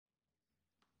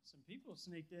Some people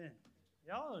sneaked in.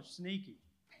 Y'all are sneaky.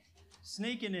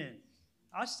 Sneaking in.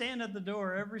 I stand at the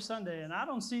door every Sunday, and I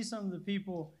don't see some of the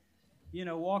people,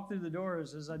 walk through the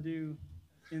doors as I do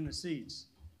in the seats.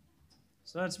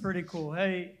 So that's pretty cool.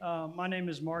 Hey, my name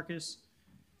is Marcus.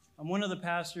 I'm one of the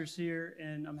pastors here,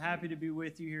 and I'm happy to be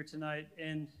with you here tonight.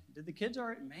 And did the kids all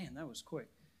right? Man, that was quick.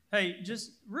 Hey,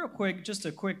 just real quick, just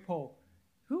a quick poll.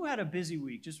 Who had a busy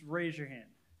week? Just raise your hand.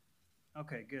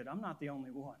 Okay, good. I'm not the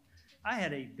only one. I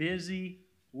had a busy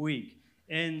week.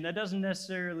 And that doesn't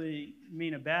necessarily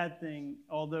mean a bad thing,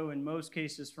 although in most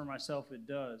cases for myself it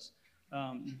does.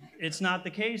 It's not the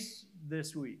case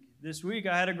this week. This week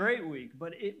I had a great week,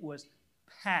 but it was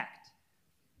packed.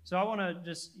 So I want to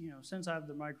just, since I have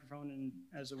the microphone and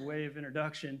as a way of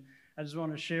introduction, I just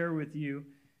want to share with you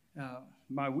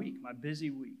my week, my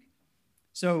busy week.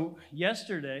 So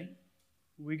yesterday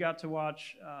we got to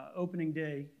watch opening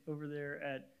day over there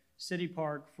at City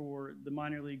Park for the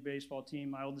minor league baseball team.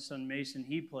 My oldest son, Mason,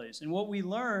 he plays. And what we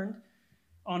learned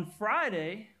on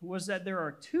Friday was that there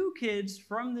are 2 kids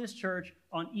from this church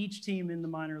on each team in the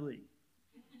minor league.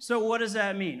 So what does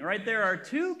that mean, right? There are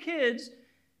 2 kids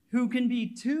who can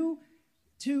be two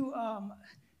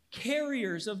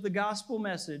carriers of the gospel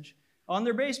message on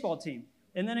their baseball team.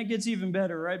 And then it gets even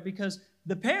better, right? Because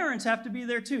the parents have to be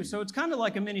there too. So it's kind of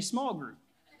like a mini small group.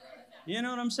 You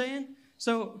know what I'm saying?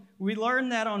 So we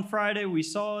learned that on Friday. We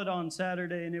saw it on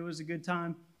Saturday, and it was a good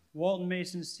time. Walt and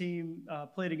Mason's team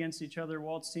played against each other.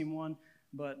 Walt's team won,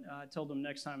 but I told them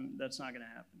next time that's not going to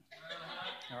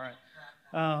happen.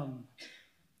 All right.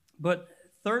 But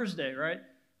Thursday, right?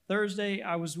 Thursday,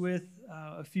 I was with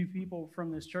a few people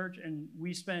from this church, and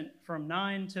we spent from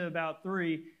 9 to about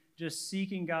 3 just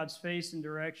seeking God's face and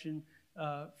direction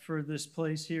for this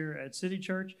place here at City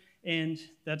Church. And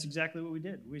that's exactly what we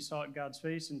did. We sought God's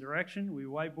face and direction. We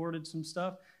whiteboarded some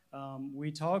stuff.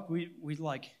 We talked. We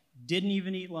didn't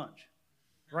even eat lunch.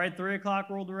 Right? 3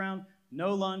 o'clock rolled around.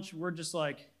 No lunch. We're just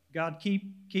like, God,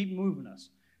 keep moving us.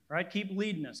 Right? Keep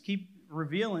leading us. Keep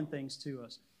revealing things to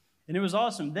us. And it was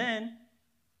awesome. Then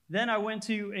I went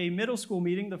to a middle school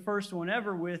meeting, the first one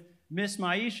ever, with Miss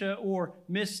Maisha or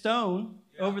Miss Stone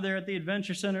over there at the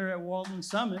Adventure Center at Walton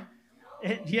Summit.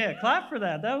 Clap for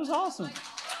that. That was awesome.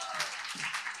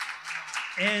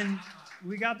 And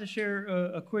we got to share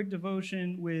a quick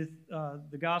devotion with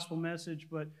the gospel message,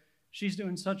 but she's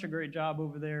doing such a great job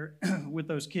over there with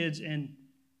those kids, and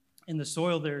the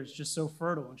soil there is just so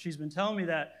fertile. And she's been telling me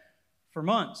that for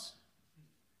months.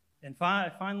 And I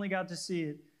finally got to see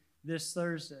it this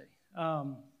Thursday.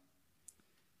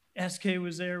 SK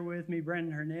was there with me.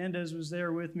 Brandon Hernandez was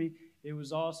there with me. It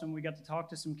was awesome. We got to talk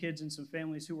to some kids and some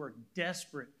families who were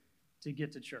desperate to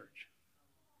get to church.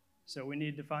 So we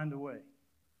needed to find a way.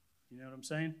 You know what I'm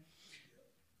saying?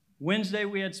 Wednesday,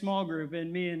 we had small group,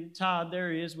 and me and Todd,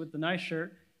 there he is with the nice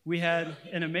shirt, we had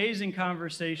an amazing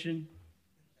conversation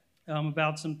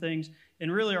about some things.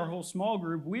 And really, our whole small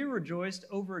group, we rejoiced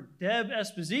over Deb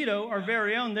Esposito, our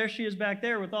very own. There she is back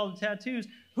there with all the tattoos,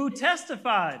 who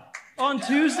testified on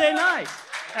Tuesday night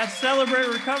at Celebrate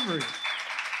Recovery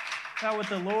about what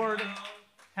the Lord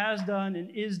has done and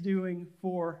is doing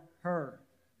for her.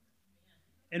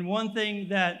 And one thing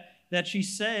that she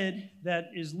said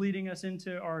that is leading us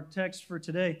into our text for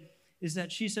today is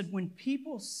that she said, when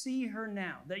people see her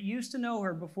now, that used to know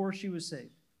her before she was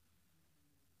saved,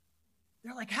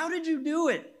 they're like, how did you do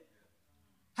it?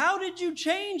 How did you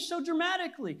change so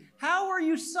dramatically? How are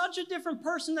you such a different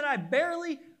person that I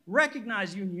barely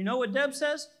recognize you? And you know what Deb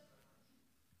says?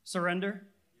 Surrender.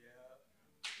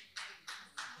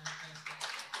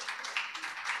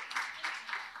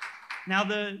 Now,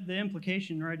 the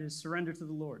implication, right, is surrender to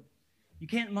the Lord. You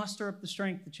can't muster up the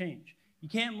strength to change. You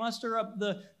can't muster up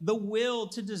the will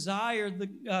to desire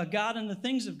God and the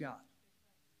things of God.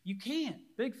 You can't.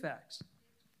 Big facts.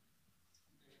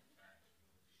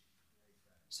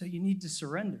 So you need to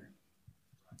surrender.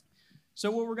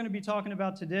 So what we're going to be talking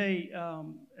about today,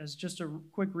 as just a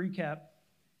quick recap,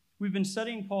 we've been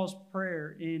studying Paul's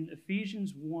prayer in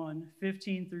Ephesians 1,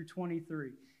 15 through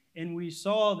 23. And we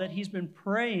saw that he's been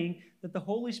praying that the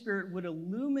Holy Spirit would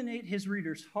illuminate his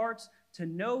readers' hearts to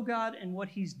know God and what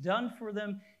he's done for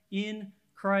them in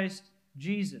Christ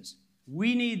Jesus.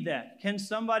 We need that. Can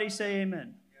somebody say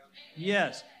amen?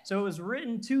 Yes. So it was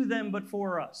written to them, but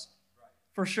for us.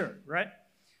 For sure, right?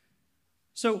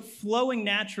 So flowing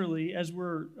naturally, as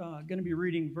we're going to be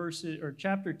reading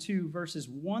chapter 2, verses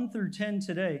 1 through 10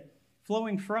 today,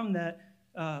 flowing from that,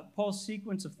 Paul's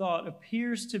sequence of thought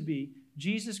appears to be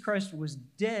Jesus Christ was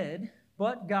dead,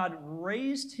 but God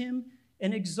raised him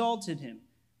and exalted him.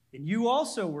 And you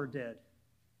also were dead,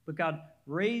 but God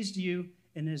raised you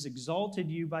and has exalted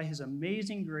you by his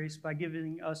amazing grace by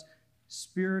giving us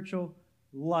spiritual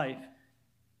life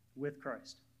with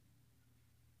Christ.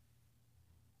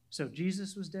 So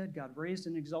Jesus was dead. God raised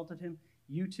and exalted him.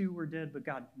 You too were dead, but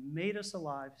God made us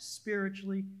alive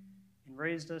spiritually and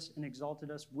raised us and exalted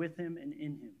us with him and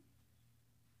in him.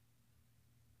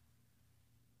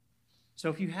 So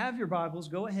if you have your Bibles,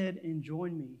 go ahead and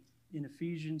join me in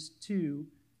Ephesians 2,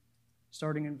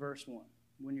 starting in verse 1.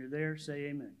 When you're there, say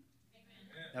amen.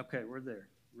 Amen. Okay, we're there.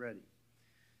 Ready.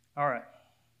 All right.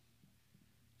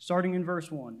 Starting in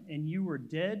verse 1. And you were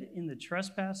dead in the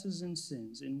trespasses and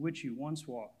sins in which you once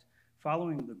walked,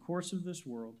 following the course of this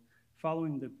world,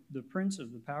 following the prince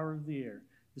of the power of the air,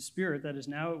 the spirit that is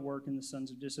now at work in the sons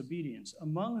of disobedience,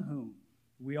 among whom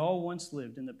we all once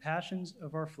lived in the passions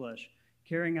of our flesh,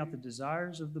 carrying out the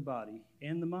desires of the body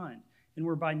and the mind, and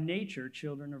were by nature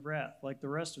children of wrath, like the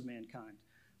rest of mankind.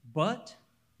 But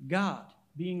God,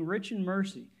 being rich in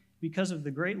mercy, because of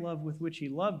the great love with which he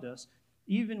loved us,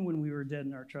 even when we were dead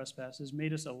in our trespasses,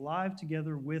 made us alive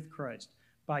together with Christ.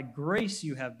 By grace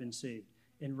you have been saved,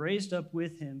 and raised up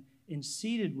with him, and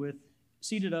seated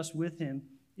us with him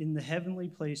in the heavenly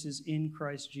places in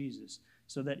Christ Jesus,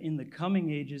 so that in the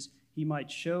coming ages he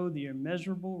might show the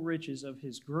immeasurable riches of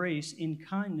his grace in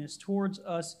kindness towards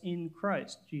us in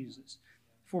Christ Jesus.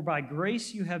 For by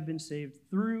grace you have been saved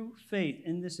through faith,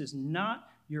 and this is not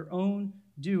your own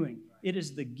doing. It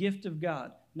is the gift of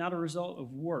God, not a result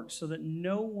of works, so that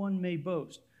no one may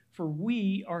boast. For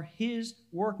we are his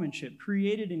workmanship,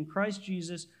 created in Christ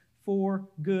Jesus for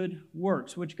good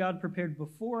works, which God prepared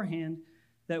beforehand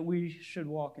that we should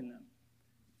walk in them.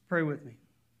 Pray with me.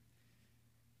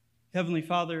 Heavenly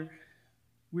Father,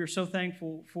 we are so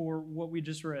thankful for what we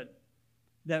just read,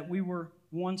 that we were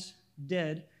once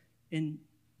dead, and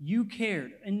you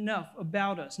cared enough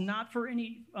about us, not for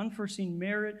any unforeseen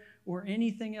merit or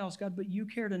anything else, God, but you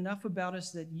cared enough about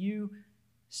us that you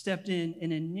stepped in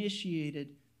and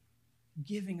initiated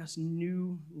giving us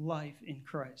new life in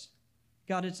Christ.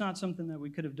 God, it's not something that we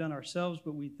could have done ourselves,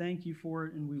 but we thank you for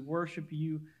it and we worship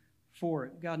you for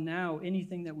it. God, now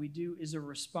anything that we do is a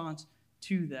response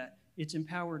to that. It's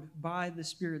empowered by the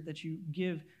Spirit that you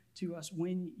give to us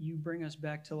when you bring us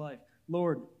back to life.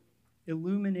 Lord,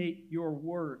 illuminate your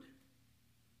word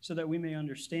so that we may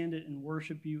understand it and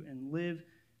worship you and live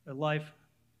a life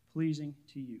pleasing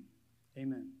to you.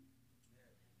 Amen.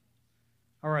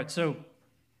 All right, so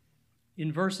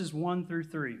in verses 1 through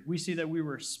 3, we see that we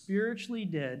were spiritually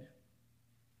dead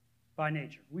by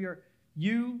nature. We are,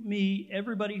 you, me,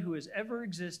 everybody who has ever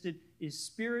existed is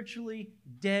spiritually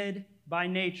dead by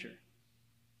nature.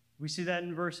 We see that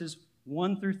in verses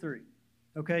 1 through 3,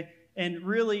 okay? And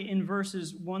really in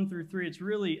verses 1 through 3, it's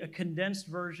really a condensed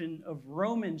version of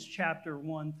Romans chapter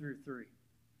 1 through 3.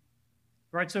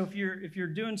 Right? So if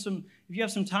you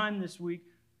have some time this week,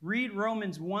 read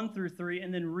Romans 1 through 3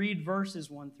 and then read verses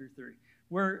 1 through 3.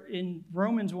 Where in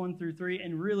Romans 1 through 3,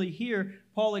 and really here,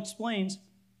 Paul explains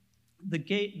the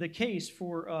case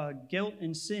for guilt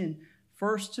and sin,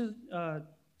 first to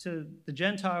the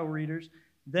Gentile readers,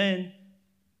 then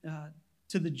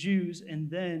to the Jews, and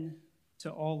then to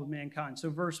all of mankind. So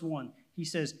verse 1, he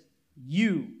says,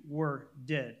 you were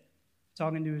dead,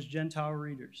 talking to his Gentile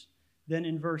readers. Then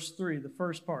in verse 3, the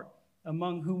first part,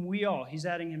 among whom we all, he's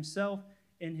adding himself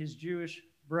and his Jewish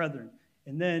brethren.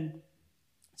 And then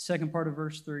second part of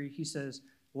verse 3, he says,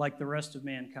 like the rest of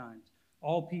mankind,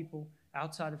 all people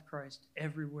outside of Christ,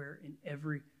 everywhere in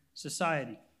every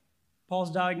society.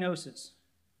 Paul's diagnosis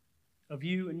of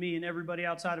you and me and everybody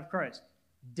outside of Christ,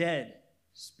 dead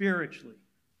spiritually.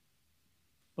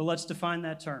 But let's define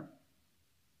that term.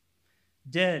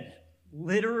 Dead,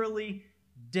 literally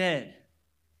dead.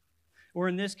 Or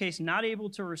in this case, not able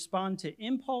to respond to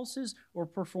impulses or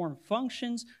perform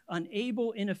functions,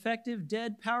 unable, ineffective,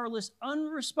 dead, powerless,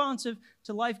 unresponsive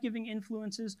to life-giving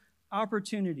influences,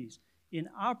 opportunities,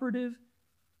 inoperative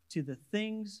to the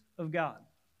things of God.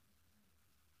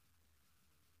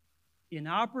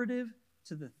 Inoperative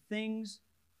to the things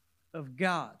of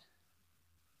God.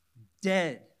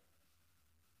 Dead.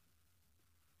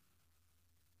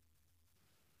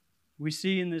 We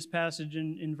see in this passage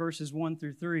in verses 1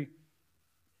 through 3,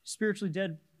 spiritually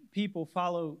dead people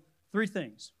follow three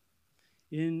things.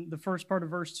 In the first part of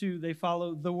verse 2, they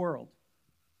follow the world,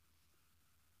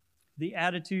 the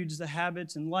attitudes, the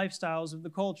habits, and lifestyles of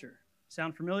the culture.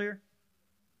 Sound familiar?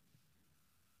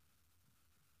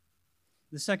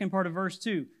 The second part of verse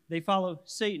 2, they follow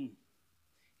Satan.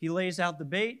 He lays out the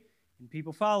bait, and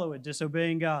people follow it,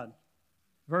 disobeying God.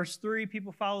 Verse 3,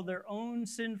 people follow their own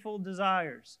sinful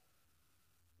desires.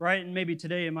 Right? And maybe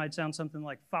today it might sound something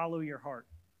like, follow your heart.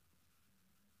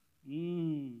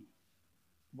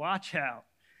 Watch out.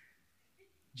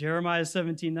 Jeremiah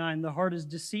 17:9, the heart is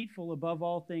deceitful above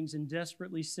all things and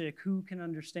desperately sick. Who can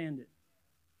understand it?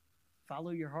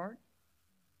 Follow your heart?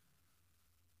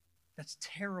 That's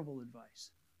terrible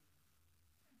advice.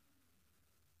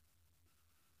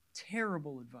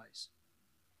 Terrible advice.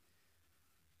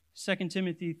 2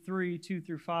 Timothy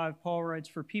 3:2-5, Paul writes,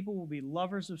 for people will be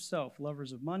lovers of self,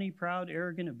 lovers of money, proud,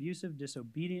 arrogant, abusive,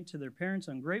 disobedient to their parents,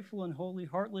 ungrateful, unholy,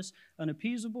 heartless,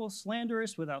 unappeasable,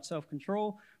 slanderous, without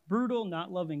self-control, brutal,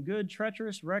 not loving good,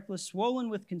 treacherous, reckless, swollen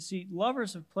with conceit,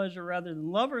 lovers of pleasure rather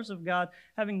than lovers of God,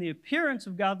 having the appearance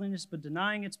of godliness but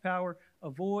denying its power.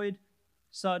 Avoid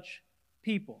such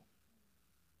people.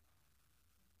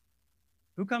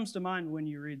 Who comes to mind when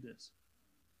you read this?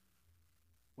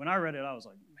 When I read it, I was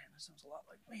like, man, that sounds a lot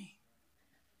like me.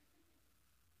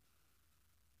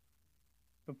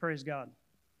 But praise God.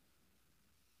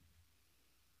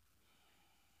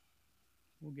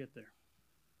 We'll get there.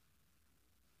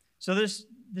 So this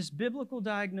biblical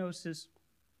diagnosis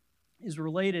is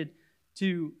related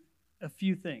to a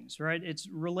few things, right? It's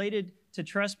related to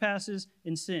trespasses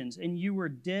and sins. And you were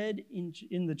dead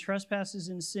in the trespasses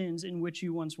and sins in which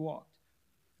you once walked.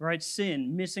 Right?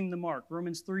 Sin, missing the mark.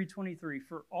 Romans 3:23,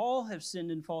 for all have sinned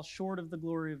and fall short of the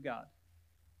glory of God.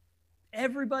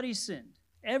 Everybody's sinned.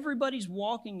 Everybody's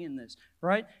walking in this,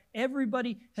 right?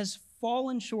 Everybody has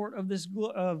fallen short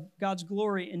of God's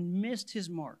glory and missed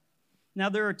his mark. Now,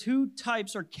 there are two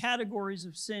types or categories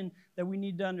of sin that we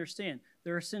need to understand.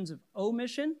 There are sins of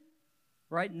omission,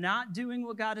 right? Not doing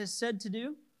what God has said to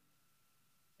do.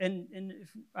 And if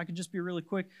I could just be really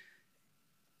quick,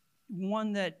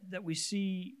 one that we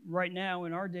see right now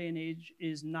in our day and age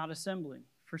is not assembling,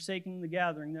 forsaking the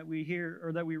gathering that we hear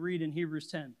or that we read in Hebrews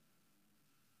 10.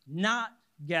 Not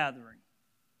gathering.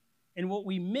 And what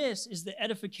we miss is the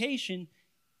edification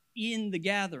in the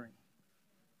gathering.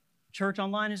 Church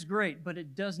online is great, but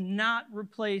it does not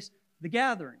replace the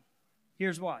gathering.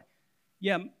 Here's why.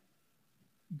 Yeah,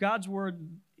 God's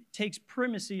word takes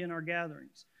primacy in our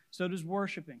gatherings. So does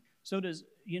worshiping. So does,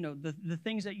 the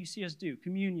things that you see us do,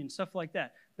 communion, stuff like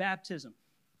that, baptism.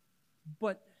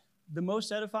 But the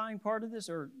most edifying part of this,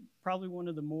 or probably one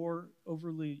of the more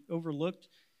overly overlooked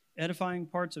edifying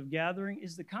parts of gathering,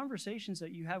 is the conversations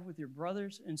that you have with your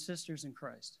brothers and sisters in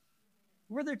Christ.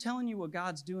 Where they're telling you what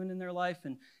God's doing in their life,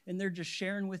 and they're just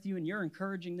sharing with you, and you're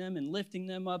encouraging them and lifting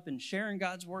them up and sharing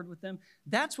God's word with them.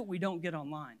 That's what we don't get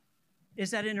online,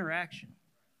 is that interaction.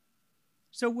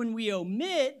 So when we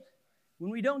omit,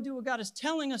 when we don't do what God is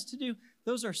telling us to do,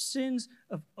 those are sins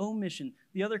of omission.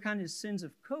 The other kind is sins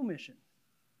of commission.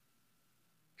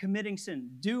 Committing sin,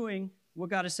 doing what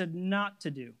God has said not to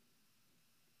do.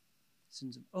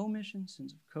 Sins of omission,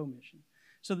 sins of commission.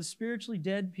 So the spiritually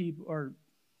dead people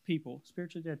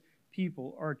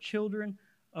are children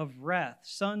of wrath,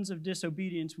 sons of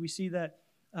disobedience. We see that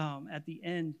at the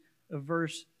end of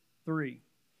verse 3.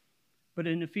 But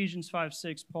in Ephesians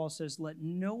 5:6, Paul says, let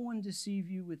no one deceive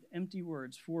you with empty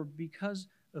words, for because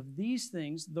of these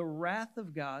things, the wrath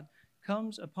of God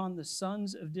comes upon the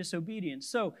sons of disobedience.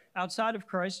 So, outside of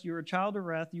Christ, you're a child of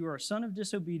wrath, you are a son of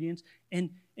disobedience,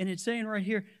 and it's saying right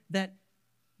here that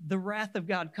the wrath of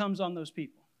God comes on those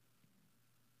people.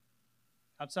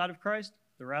 Outside of Christ,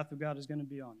 the wrath of God is going to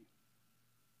be on you.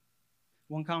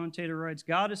 One commentator writes,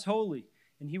 God is holy,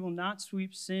 and he will not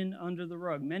sweep sin under the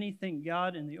rug. Many think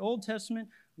God in the Old Testament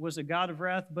was a God of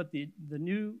wrath, but the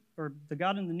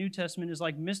God in the New Testament is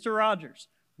like Mr. Rogers.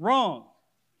 Wrong.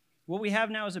 What we have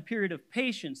now is a period of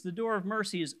patience. The door of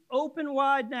mercy is open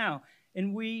wide now,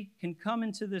 and we can come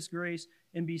into this grace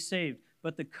and be saved.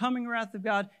 But the coming wrath of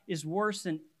God is worse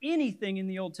than anything in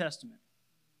the Old Testament.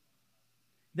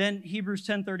 Then Hebrews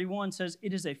 10:31 says,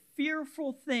 it is a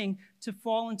fearful thing to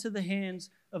fall into the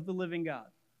hands of the living God.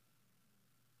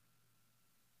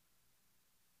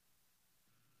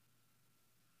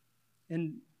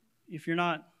 And if you're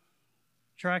not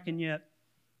tracking yet,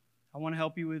 I want to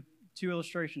help you with two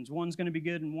illustrations. One's going to be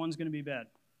good and one's going to be bad.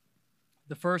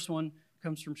 The first one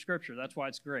comes from Scripture. That's why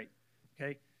it's great.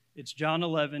 Okay? It's John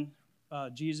 11.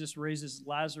 Jesus raises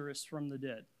Lazarus from the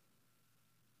dead.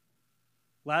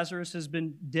 Lazarus has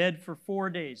been dead for 4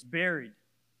 days, buried.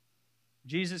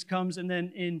 Jesus comes, and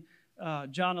then in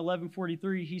John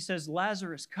 11:43, he says,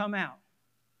 Lazarus, come out.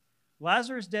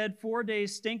 Lazarus dead, 4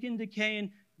 days, stinking,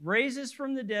 decaying, raises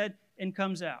from the dead, and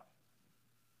comes out.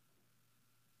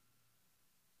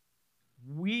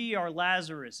 We are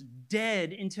Lazarus,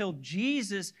 dead until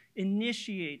Jesus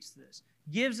initiates this,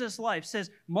 gives us life, says,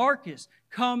 Marcus,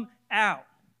 come out.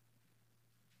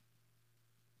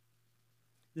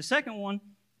 The second one,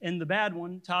 and the bad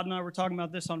one, Todd and I were talking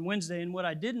about this on Wednesday, and what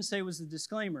I didn't say was the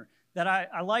disclaimer. that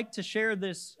I like to share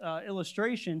this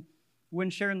illustration when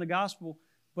sharing the gospel,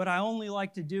 but I only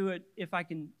like to do it if I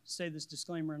can say this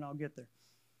disclaimer, and I'll get there.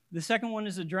 The second one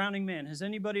is a drowning man. Has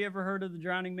anybody ever heard of the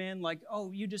drowning man? Like,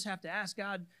 oh, you just have to ask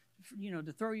God,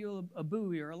 to throw you a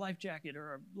buoy or a life jacket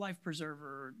or a life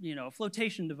preserver or, a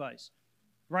flotation device,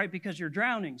 right? Because you're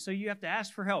drowning, so you have to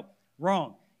ask for help.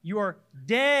 Wrong. You are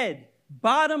dead,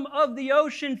 bottom of the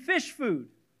ocean fish food,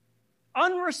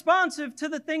 unresponsive to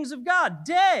the things of God,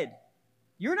 dead.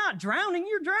 You're not drowning,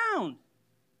 you're drowned.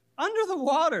 Under the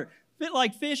water,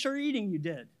 like fish are eating you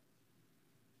dead.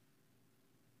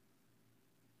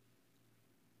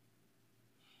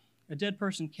 A dead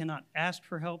person cannot ask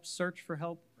for help, search for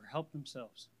help, or help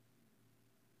themselves.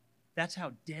 That's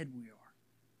how dead we are.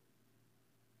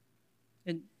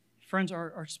 And friends,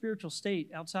 our spiritual state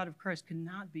outside of Christ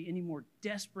cannot be any more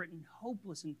desperate and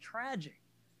hopeless and tragic.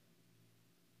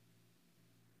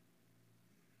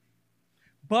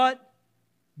 But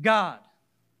God.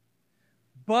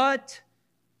 But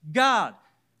God.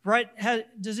 Right?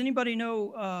 Does anybody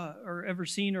know or ever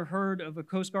seen or heard of a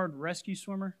Coast Guard rescue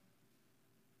swimmer?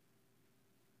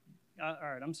 All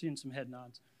right, I'm seeing some head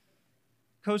nods.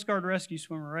 Coast Guard rescue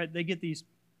swimmer, right? They get these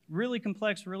really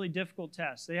complex, really difficult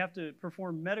tasks. They have to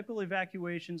perform medical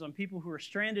evacuations on people who are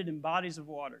stranded in bodies of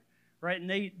water, right? And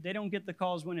they don't get the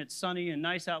calls when it's sunny and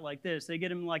nice out like this. They get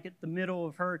them like at the middle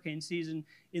of hurricane season,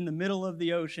 in the middle of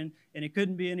the ocean, and it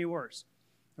couldn't be any worse.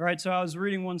 All right, so I was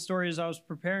reading one story as I was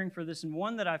preparing for this, and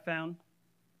one that I found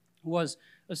was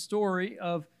a story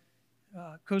of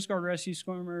a Coast Guard rescue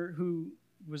swimmer who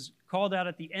was called out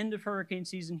at the end of hurricane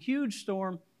season, huge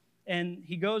storm, and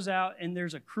he goes out and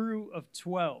there's a crew of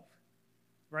 12,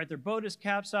 right? Their boat is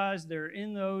capsized, they're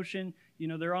in the ocean,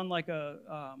 they're on like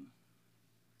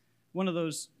one of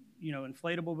those,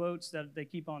 inflatable boats that they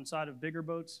keep on side of bigger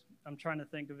boats. I'm trying to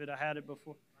think of it, I had it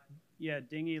before. Yeah,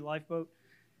 dinghy, lifeboat,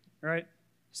 right?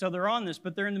 So they're on this,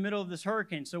 but they're in the middle of this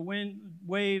hurricane. So wind,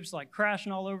 waves like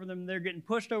crashing all over them. They're getting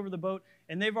pushed over the boat,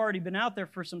 and they've already been out there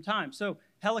for some time. So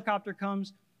helicopter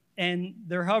comes, and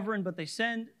they're hovering, but they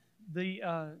send the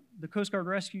Coast Guard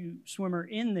rescue swimmer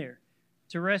in there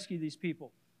to rescue these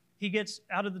people. He gets,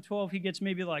 out of the 12, he gets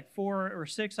maybe like 4 or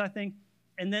 6, I think,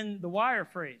 and then the wire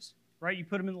frays, right? You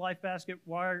put them in the life basket,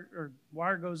 wire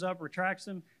goes up, retracts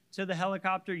them to the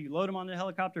helicopter. You load them on the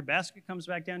helicopter, basket comes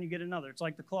back down, you get another. It's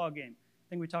like the claw game. I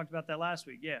think we talked about that last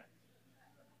week, yeah.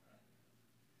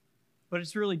 But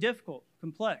it's really difficult,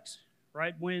 complex,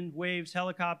 right? Wind, waves,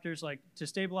 helicopters, like to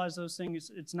stabilize those things,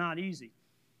 it's not easy.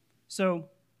 So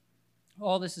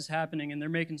all this is happening and they're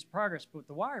making some progress, but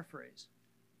the wire frays.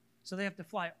 So they have to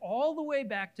fly all the way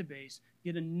back to base,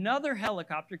 get another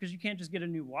helicopter, because you can't just get a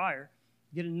new wire,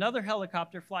 get another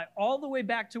helicopter, fly all the way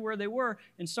back to where they were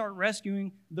and start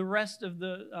rescuing the rest of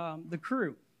the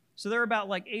crew. So there are about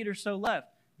like 8 or so left.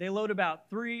 They load about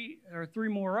 3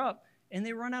 more up, and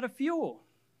they run out of fuel.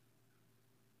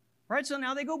 Right? So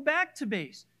now they go back to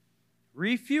base,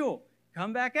 refuel,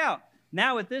 come back out.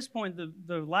 Now at this point,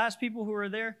 the last people who are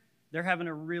there, they're having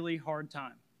a really hard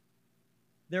time.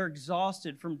 They're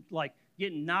exhausted from like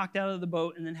getting knocked out of the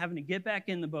boat and then having to get back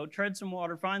in the boat, tread some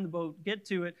water, find the boat, get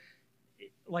to it,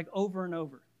 like over and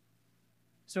over.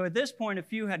 So at this point, a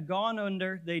few had gone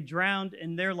under, they drowned,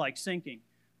 and they're like sinking.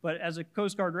 But as a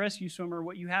Coast Guard rescue swimmer,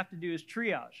 what you have to do is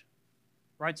triage,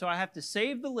 right? So I have to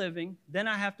save the living, then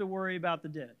I have to worry about the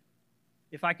dead.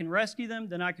 If I can rescue them,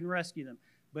 then I can rescue them.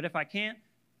 But if I can't,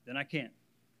 then I can't.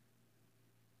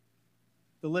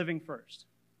 The living first.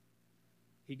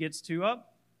 He gets 2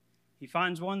 up. He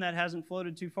finds one that hasn't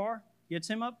floated too far, gets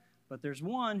him up, but there's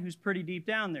one who's pretty deep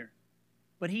down there.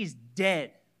 But he's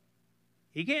dead.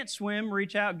 He can't swim,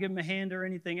 reach out, give him a hand or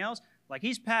anything else. Like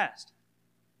he's passed.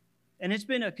 And it's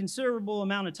been a considerable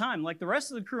amount of time. Like the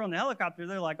rest of the crew on the helicopter,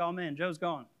 they're like, oh man, Joe's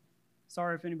gone.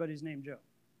 Sorry if anybody's named Joe.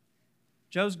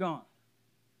 Joe's gone.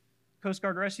 Coast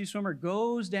Guard rescue swimmer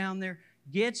goes down there,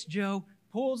 gets Joe,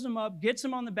 pulls him up, gets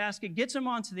him on the basket, gets him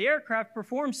onto the aircraft,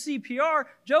 performs CPR.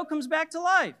 Joe comes back to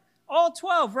life. All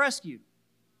 12 rescued.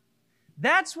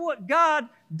 That's what God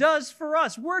does for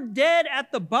us. We're dead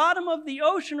at the bottom of the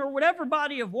ocean or whatever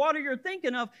body of water you're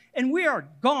thinking of, and we are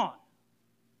gone.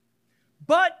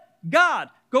 But God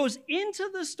goes into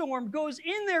the storm, goes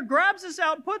in there, grabs us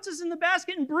out, puts us in the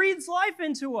basket, and breathes life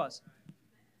into us.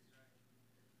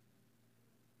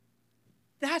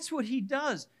 That's what He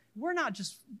does. We're not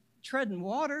just treading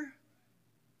water.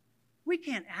 We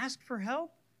can't ask for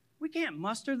help. We can't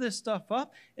muster this stuff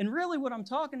up. And really what I'm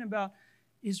talking about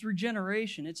is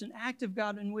regeneration. It's an act of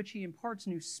God in which He imparts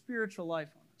new spiritual life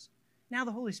on us. Now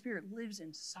the Holy Spirit lives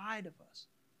inside of us.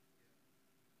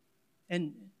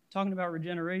 And talking about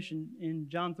regeneration in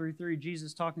John 3:3,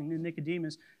 Jesus talking to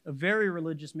Nicodemus, a very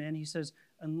religious man. He says,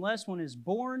 unless one is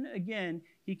born again,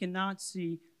 he cannot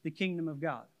see the kingdom of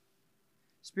God.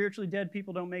 Spiritually dead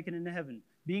people don't make it into heaven.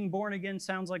 Being born again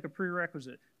sounds like a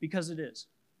prerequisite, because it is.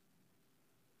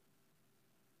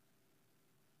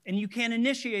 And you can't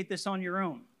initiate this on your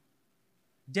own.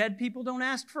 Dead people don't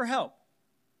ask for help.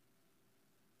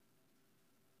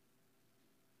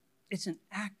 It's an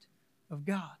act of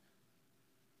God.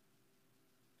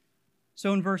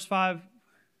 So in verse 5,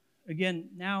 again,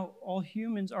 now all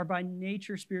humans are by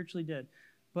nature spiritually dead,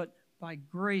 but by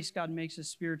grace God makes us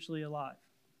spiritually alive.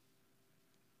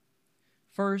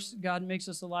 First, God makes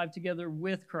us alive together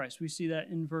with Christ. We see that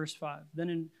in verse 5. Then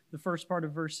in the first part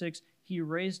of verse 6, He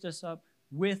raised us up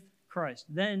with Christ.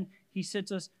 Then He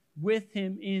sits us with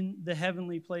Him in the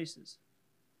heavenly places.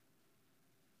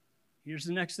 Here's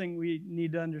the next thing we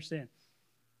need to understand.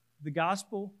 The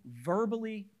gospel,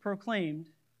 verbally proclaimed,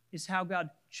 is how God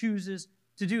chooses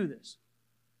to do this.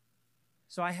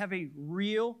 So I have a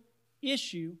real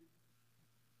issue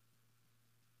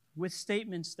with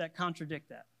statements that contradict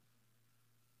that.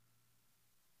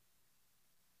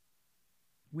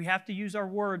 We have to use our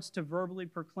words to verbally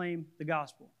proclaim the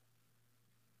gospel.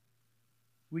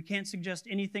 We can't suggest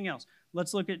anything else.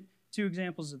 Let's look at two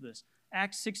examples of this.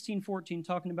 Acts 16:14,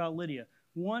 talking about Lydia.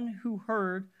 One who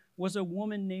heard was a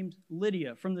woman named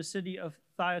Lydia from the city of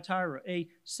Thyatira, a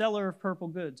seller of purple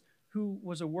goods, who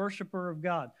was a worshiper of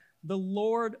God. The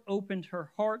Lord opened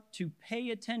her heart to pay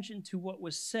attention to what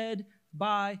was said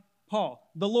by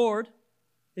Paul. The Lord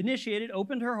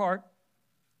opened her heart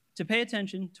to pay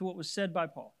attention to what was said by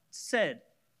Paul. Said.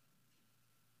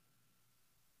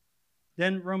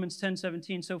 Then Romans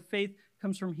 10:17, so faith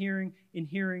comes from hearing, and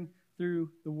hearing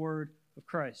through the word of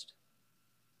Christ.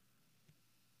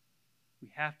 We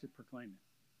have to proclaim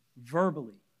it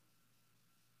verbally.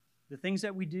 The things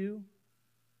that we do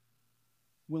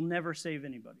will never save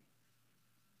anybody.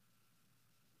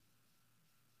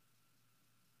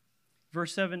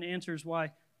 Verse 7 answers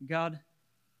why God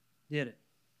did it.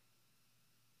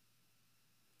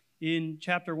 In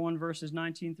chapter 1, verses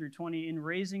 19 through 20, in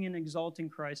raising and exalting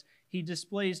Christ, He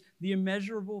displays the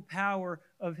immeasurable power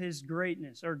of His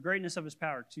greatness, or greatness of His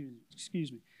power,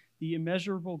 excuse me. The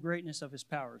immeasurable greatness of His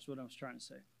power is what I was trying to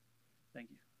say. Thank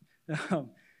you.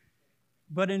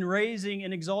 But in raising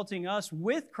and exalting us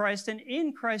with Christ and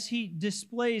in Christ, He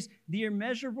displays the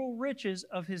immeasurable riches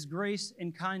of His grace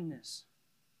and kindness.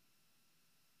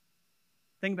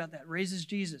 Think about that. Raises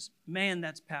Jesus. Man,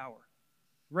 that's power.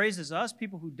 Raises us,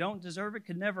 people who don't deserve it,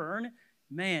 could never earn it.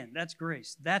 Man, that's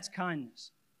grace. That's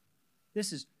kindness.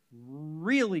 This is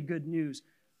really good news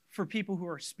for people who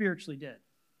are spiritually dead.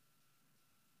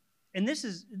 And this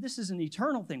is an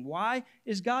eternal thing. Why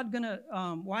is God going to,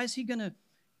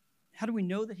 how do we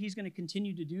know that He's going to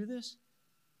continue to do this?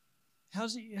 How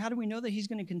do we know that He's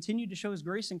going to continue to show His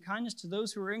grace and kindness to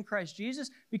those who are in Christ Jesus?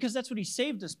 Because that's what He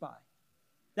saved us by.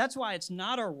 That's why it's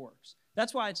not our works.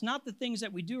 That's why it's not the things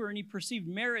that we do or any perceived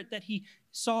merit that He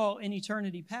saw in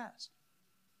eternity past.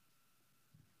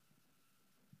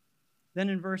 Then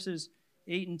in verses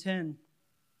 8 and 10,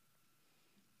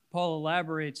 Paul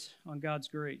elaborates on God's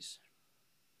grace.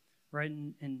 Right?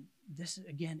 And this,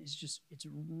 again, it's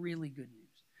really good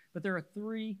news. But there are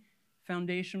three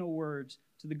foundational words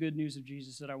to the good news of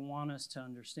Jesus that I want us to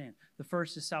understand. The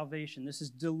first is salvation. This is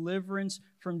deliverance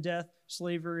from death,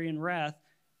 slavery, and wrath,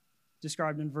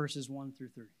 described in verses 1 through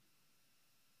 3.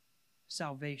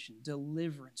 Salvation,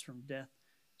 deliverance from death,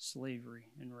 slavery,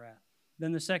 and wrath.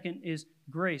 Then the second is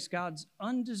grace, God's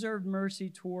undeserved mercy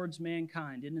towards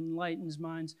mankind. It enlightens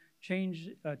minds,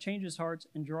 changes hearts,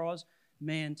 and draws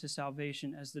man to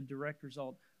salvation as the direct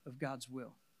result of God's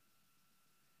will.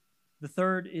 The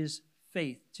third is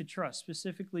faith, to trust,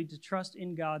 specifically to trust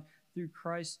in God through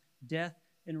Christ's death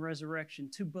and resurrection,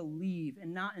 to believe,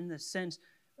 and not in the sense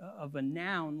of a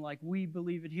noun like we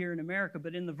believe it here in America,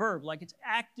 but in the verb, like it's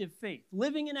active faith,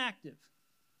 living and active.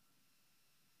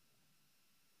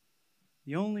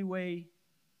 The only way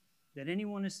that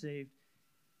anyone is saved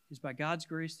is by God's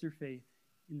grace through faith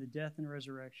in the death and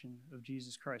resurrection of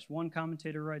Jesus Christ. One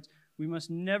commentator writes, we must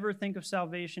never think of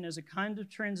salvation as a kind of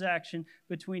transaction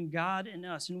between God and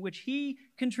us, in which He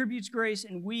contributes grace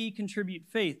and we contribute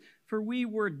faith. For we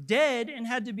were dead and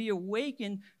had to be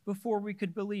awakened before we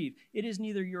could believe. It is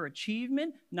neither your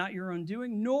achievement, not your own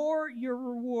doing, nor your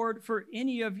reward for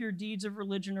any of your deeds of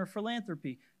religion or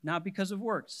philanthropy, not because of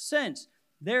works. Since,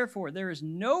 therefore, there is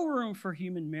no room for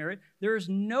human merit, there is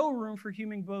no room for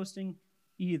human boasting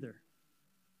either.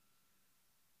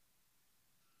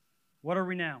 What are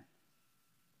we now?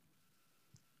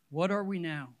 What are we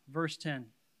now? Verse 10.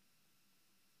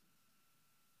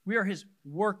 We are his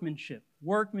workmanship.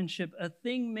 Workmanship, a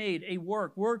thing made, a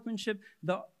work. Workmanship,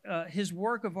 his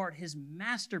work of art, his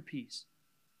masterpiece.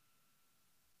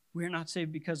 We are not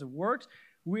saved because of works.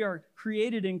 We are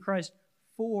created in Christ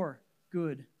for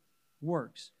good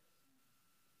works.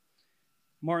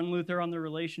 Martin Luther, on the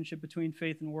relationship between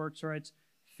faith and works, writes,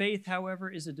 faith,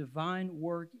 however, is a divine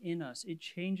work in us. It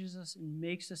changes us and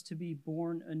makes us to be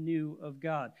born anew of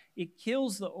God. It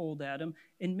kills the old Adam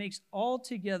and makes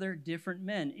altogether different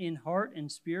men in heart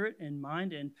and spirit and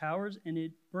mind and powers, and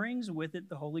it brings with it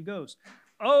the Holy Ghost.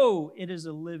 Oh, it is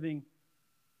a living,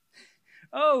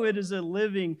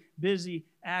 busy,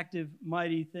 active,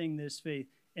 mighty thing, this faith.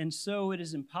 And so it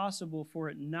is impossible for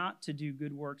it not to do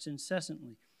good works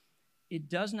incessantly. It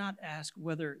does not ask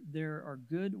whether there are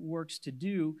good works to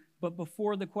do, but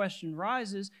before the question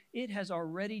rises, it has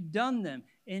already done them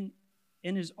and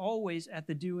is always at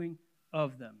the doing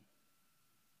of them.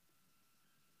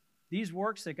 These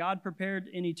works that God prepared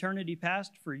in eternity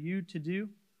past for you to do,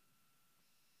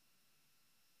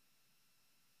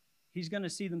 he's going to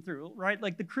see them through, right?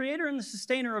 Like the creator and the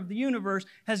sustainer of the universe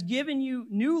has given you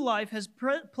new life, has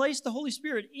placed the Holy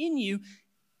Spirit in you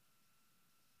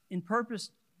in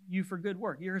purpose you for good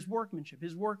work. You're his workmanship,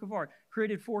 his work of art,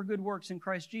 created for good works in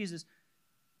Christ Jesus.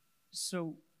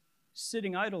 So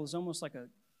sitting idle is almost like a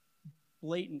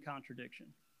blatant contradiction.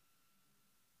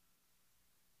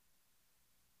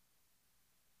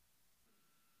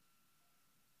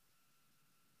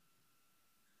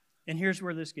 And here's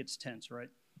where this gets tense, right?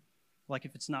 Like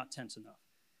if it's not tense enough.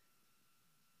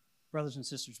 Brothers and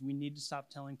sisters, we need to stop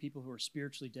telling people who are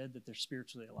spiritually dead that they're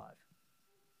spiritually alive.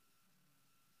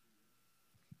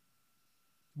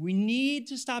 We need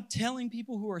to stop telling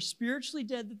people who are spiritually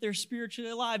dead that they're spiritually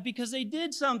alive because they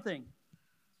did something.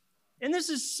 And this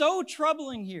is so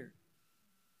troubling here.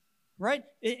 Right?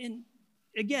 And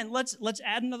again, let's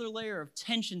add another layer of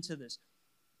tension to this.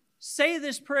 Say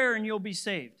this prayer and you'll be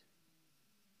saved.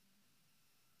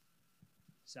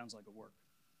 Sounds like a work.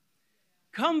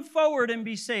 Come forward and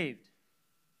be saved.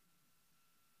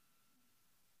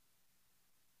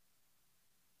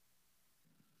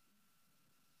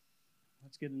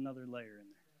 Let's get another layer in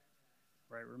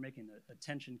there. Right? We're making a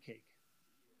tension cake.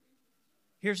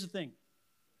 Here's the thing.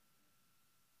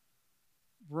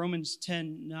 Romans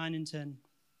 10, 9 and 10.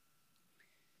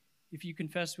 If you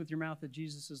confess with your mouth that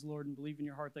Jesus is Lord and believe in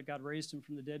your heart that God raised him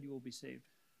from the dead, you will be saved.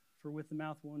 For with the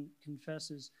mouth one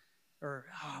confesses,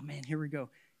 here we go.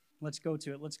 Let's go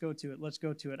to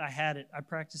it. I had it. I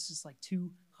practiced this like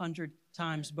 200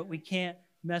 times, but we can't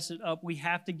mess it up. We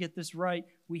have to get this right.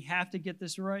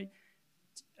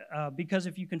 Because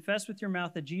if you confess with your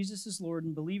mouth that Jesus is Lord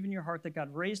and believe in your heart that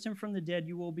God raised him from the dead,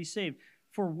 you will be saved.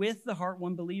 For with the heart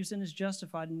one believes and is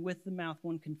justified, and with the mouth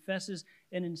one confesses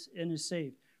and is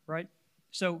saved. Right?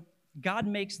 So God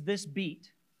makes this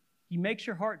beat. He makes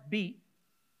your heart beat.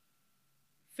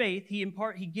 Faith, he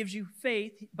gives you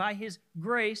faith by his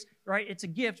grace, right? It's a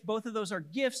gift. Both of those are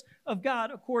gifts of God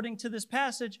according to this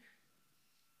passage.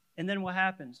 And then what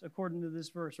happens according to this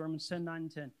verse, Romans 10, 9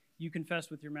 and 10? You confess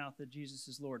with your mouth that Jesus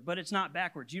is Lord. But it's not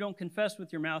backwards. You don't confess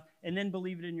with your mouth and then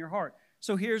believe it in your heart.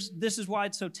 So this is why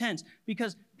it's so tense.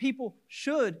 Because people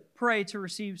should pray to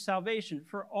receive salvation.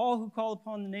 For all who call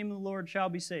upon the name of the Lord shall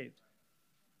be saved.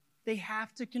 They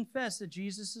have to confess that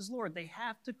Jesus is Lord. They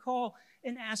have to call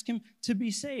and ask him to be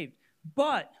saved.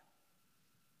 But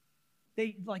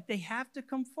they have to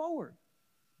come forward.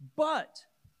 But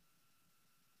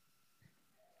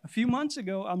a few months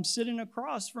ago, I'm sitting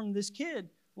across from this kid.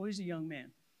 Well, he's a young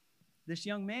man. This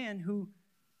young man who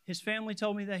his family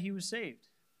told me that he was saved.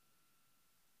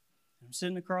 I'm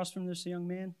sitting across from this young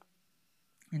man,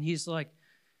 and he's like,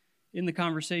 in the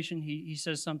conversation, he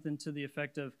says something to the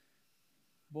effect of,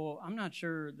 well, I'm not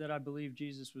sure that I believe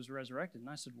Jesus was resurrected. And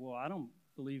I said, well, I don't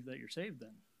believe that you're saved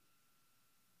then.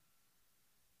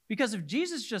 Because if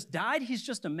Jesus just died, he's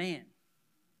just a man.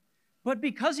 But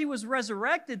because he was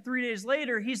resurrected 3 days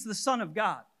later, he's the Son of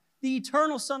God, the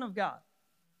eternal Son of God.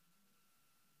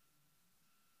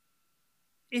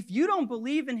 If you don't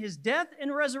believe in his death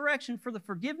and resurrection for the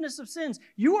forgiveness of sins,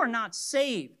 you are not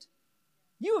saved.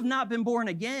 You have not been born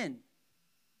again.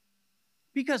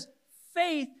 Because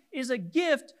faith is a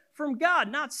gift from God,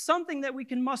 not something that we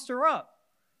can muster up.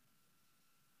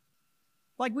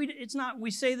 Like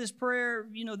we say this prayer,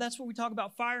 that's what we talk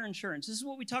about fire insurance. This is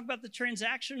what we talk about the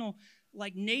transactional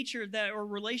nature or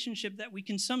relationship that we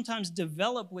can sometimes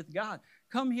develop with God.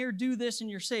 Come here, do this, and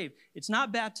you're saved. It's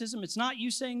not baptism. It's not you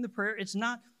saying the prayer. It's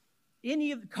not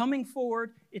any of coming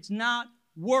forward. It's not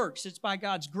works. It's by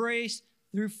God's grace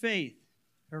through faith.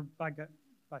 Or by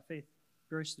faith,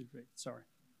 grace through faith. Sorry.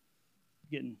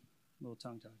 Getting a little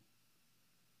tongue-tied.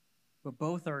 But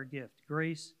both are a gift,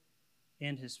 grace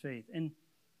and his faith. And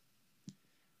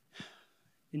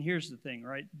here's the thing,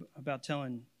 right, about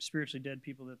telling spiritually dead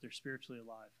people that they're spiritually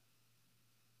alive.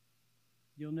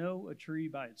 You'll know a tree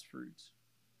by its fruits.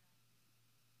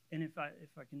 And if I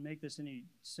can make this any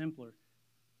simpler,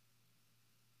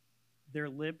 their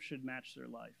lip should match their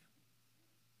life.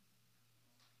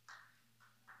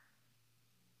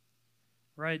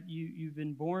 Right? You've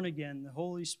been born again. The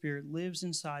Holy Spirit lives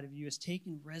inside of you, has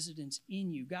taken residence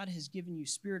in you. God has given you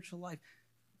spiritual life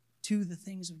to the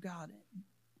things of God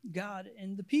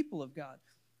and the people of God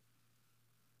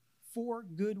for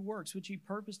good works, which he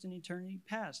purposed in eternity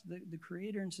past. The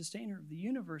creator and sustainer of the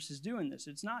universe is doing this.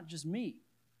 It's not just me.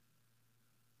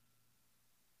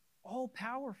 All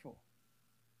powerful.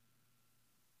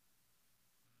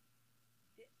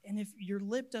 And if your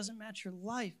lip doesn't match your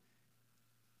life,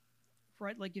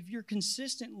 right, like if you're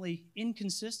consistently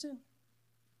inconsistent,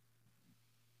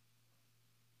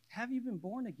 have you been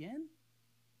born again?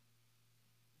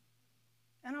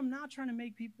 And I'm not trying to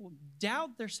make people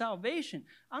doubt their salvation.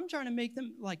 I'm trying to make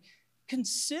them, like,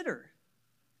 consider.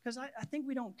 Because I think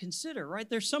we don't consider, right?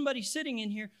 There's somebody sitting in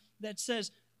here that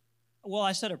says, well,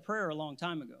 I said a prayer a long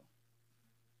time ago.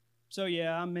 So,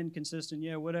 yeah, I'm inconsistent.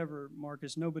 Yeah, whatever,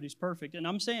 Marcus. Nobody's perfect. And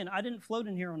I'm saying I didn't float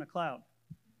in here on a cloud.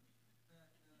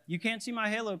 You can't see my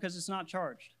halo because it's not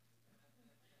charged.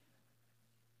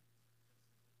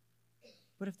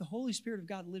 But if the Holy Spirit of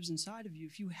God lives inside of you,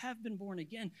 if you have been born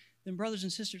again, then brothers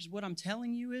and sisters, what I'm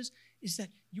telling you is that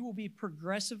you will be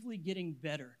progressively getting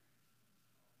better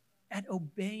at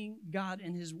obeying God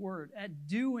and his word, at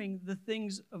doing the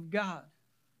things of God.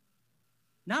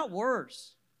 Not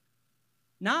worse.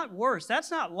 Not worse.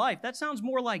 That's not life. That sounds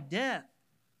more like death.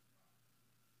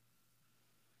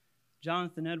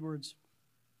 Jonathan Edwards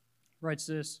writes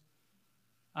this,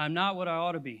 I'm not what I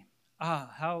ought to be.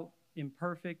 How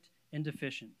imperfect and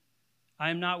deficient.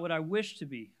 I am not what I wish to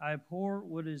be. I abhor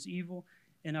what is evil,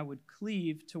 and I would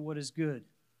cleave to what is good.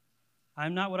 I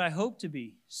am not what I hope to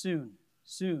be. Soon.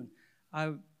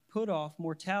 I put off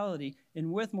mortality,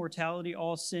 and with mortality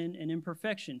all sin and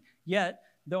imperfection. Yet,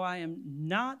 though I am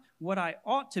not what I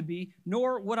ought to be,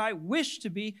 nor what I wish to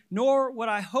be, nor what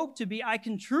I hope to be, I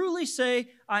can truly say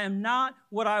I am not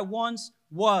what I once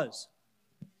was.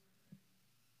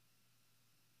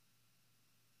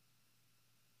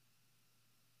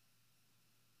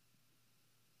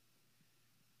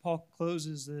 Paul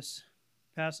closes this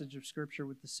passage of Scripture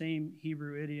with the same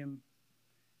Hebrew idiom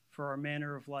for our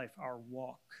manner of life, our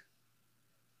walk.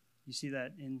 You see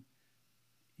that in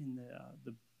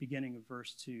the beginning of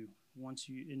verse 2,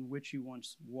 in which you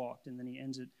once walked, and then he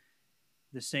ends it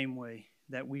the same way,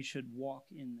 that we should walk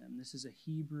in them. This is a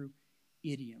Hebrew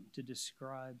idiom to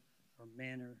describe our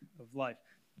manner of life.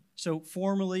 So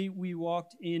formerly we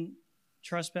walked in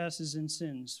trespasses and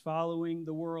sins, following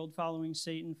the world, following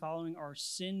Satan, following our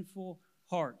sinful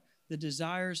heart, the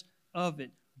desires of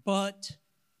it. But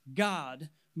God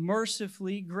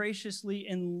mercifully, graciously,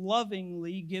 and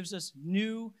lovingly gives us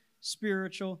new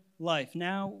spiritual life.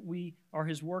 Now we are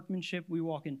his workmanship. We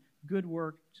walk in good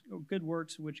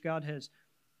works which God has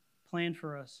planned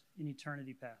for us in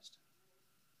eternity past.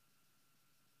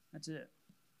 That's it.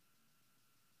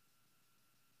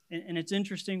 And it's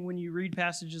interesting when you read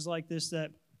passages like this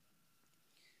that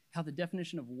how the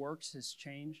definition of works has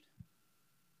changed.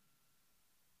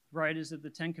 Right? Is it the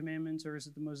Ten Commandments or is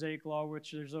it the Mosaic Law,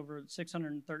 which there's over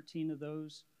 613 of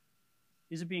those?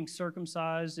 Is it being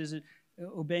circumcised? Is it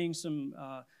obeying some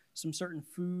certain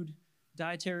food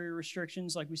dietary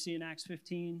restrictions like we see in Acts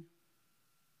 15?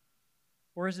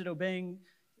 Or is it obeying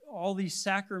all these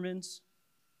sacraments?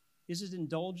 Is it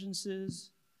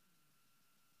indulgences?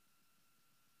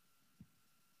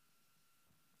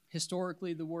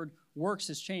 Historically, the word works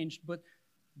has changed, but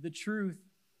the truth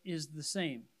is the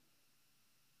same.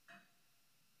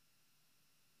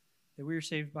 That we are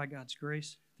saved by God's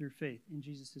grace through faith in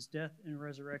Jesus' death and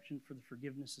resurrection for the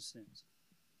forgiveness of sins.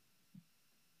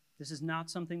 This is not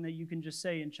something that you can just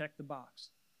say and check the box.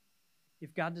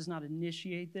 If God does not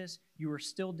initiate this, you are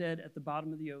still dead at the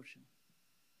bottom of the ocean.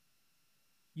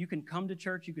 You can come to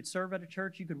church, you could serve at a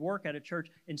church, you could work at a church,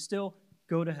 and still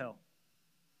go to hell.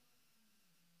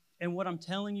 And what I'm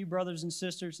telling you, brothers and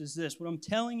sisters, is this. What I'm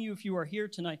telling you, if you are here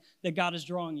tonight, that God is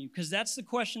drawing you. Because that's the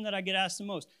question that I get asked the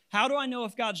most. How do I know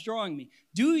if God's drawing me?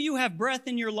 Do you have breath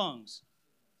in your lungs?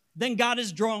 Then God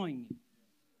is drawing you.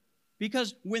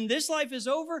 Because when this life is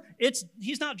over,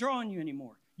 He's not drawing you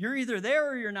anymore. You're either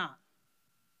there or you're not.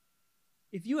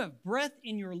 If you have breath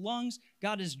in your lungs,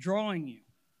 God is drawing you.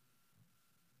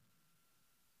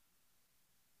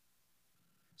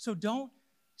 So don't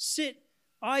sit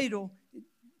idle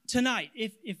tonight,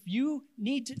 if you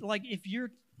need to,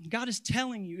 God is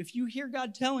telling you, if you hear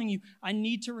God telling you, I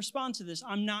need to respond to this,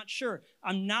 I'm not sure.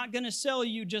 I'm not going to sell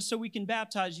you just so we can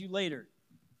baptize you later.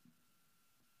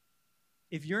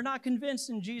 If you're not convinced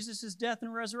in Jesus' death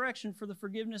and resurrection for the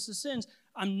forgiveness of sins,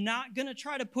 I'm not going to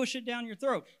try to push it down your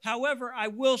throat. However, I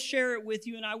will share it with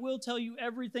you, and I will tell you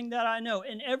everything that I know.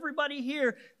 And everybody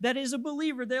here that is a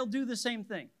believer, they'll do the same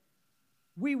thing.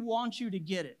 We want you to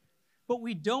get it. But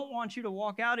we don't want you to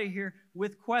walk out of here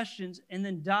with questions and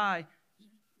then die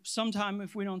sometime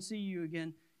if we don't see you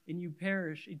again and you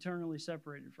perish eternally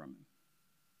separated from Him.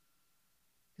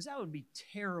 Because that would be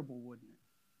terrible, wouldn't it?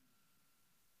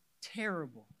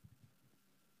 Terrible.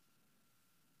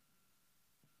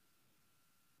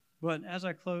 But as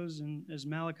I close and as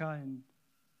Malachi and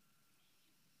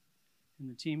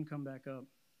the team come back up,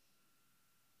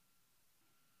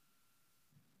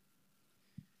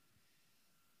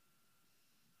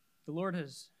 the Lord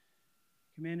has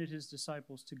commanded His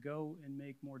disciples to go and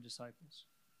make more disciples.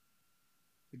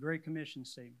 The Great Commission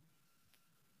statement.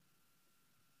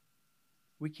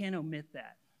 We can't omit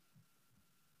that.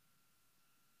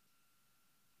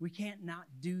 We can't not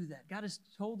do that. God has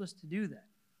told us to do that.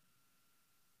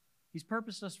 He's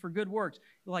purposed us for good works.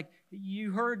 Like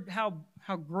you heard how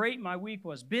great my week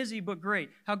was. Busy but great.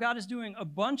 How God is doing a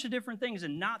bunch of different things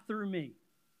and not through me.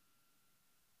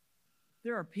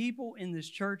 There are people in this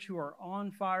church who are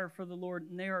on fire for the Lord,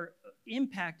 and they are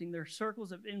impacting their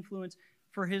circles of influence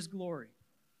for His glory.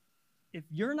 If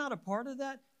you're not a part of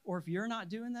that, or if you're not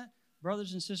doing that,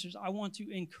 brothers and sisters, I want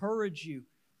to encourage you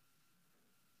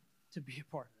to be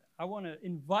a part of that. I want to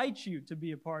invite you to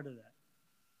be a part of that.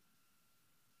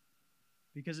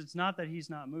 Because it's not that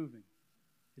He's not moving.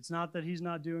 It's not that He's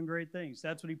not doing great things.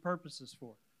 That's what He purposed us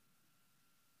for.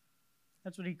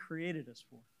 That's what He created us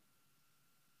for.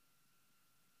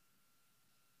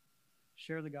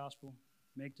 Share the gospel,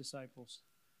 make disciples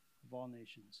of all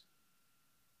nations.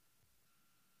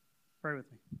 Pray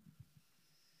with me.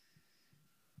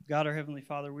 God, our Heavenly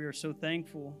Father, we are so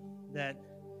thankful that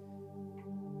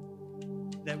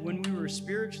when we were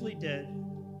spiritually dead,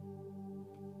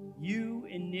 You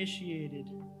initiated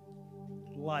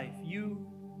life. You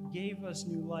gave us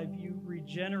new life. You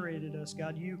regenerated us,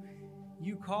 God. You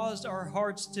caused our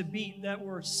hearts to beat that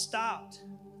were stopped.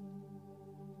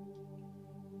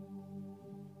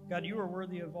 God, You are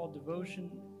worthy of all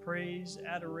devotion, praise,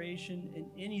 adoration, and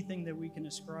anything that we can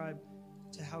ascribe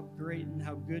to how great and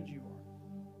how good You are.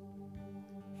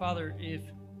 Father, if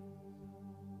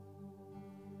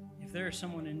there is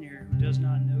someone in here who does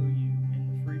not know You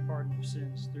and the free pardon of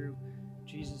sins through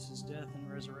Jesus' death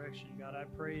and resurrection, God, I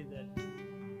pray that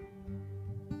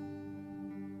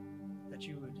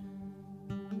You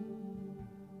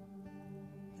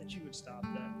would stop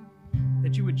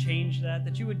that You would change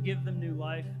that You would give them new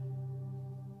life.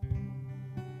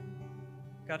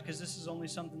 God, because this is only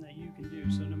something that You can do.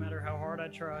 So no matter how hard I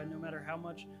try, no matter how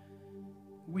much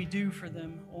we do for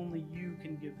them, only You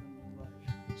can give them new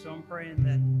life. So I'm praying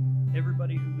that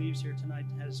everybody who leaves here tonight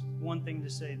has one thing to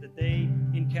say, that they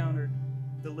encountered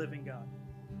the living God.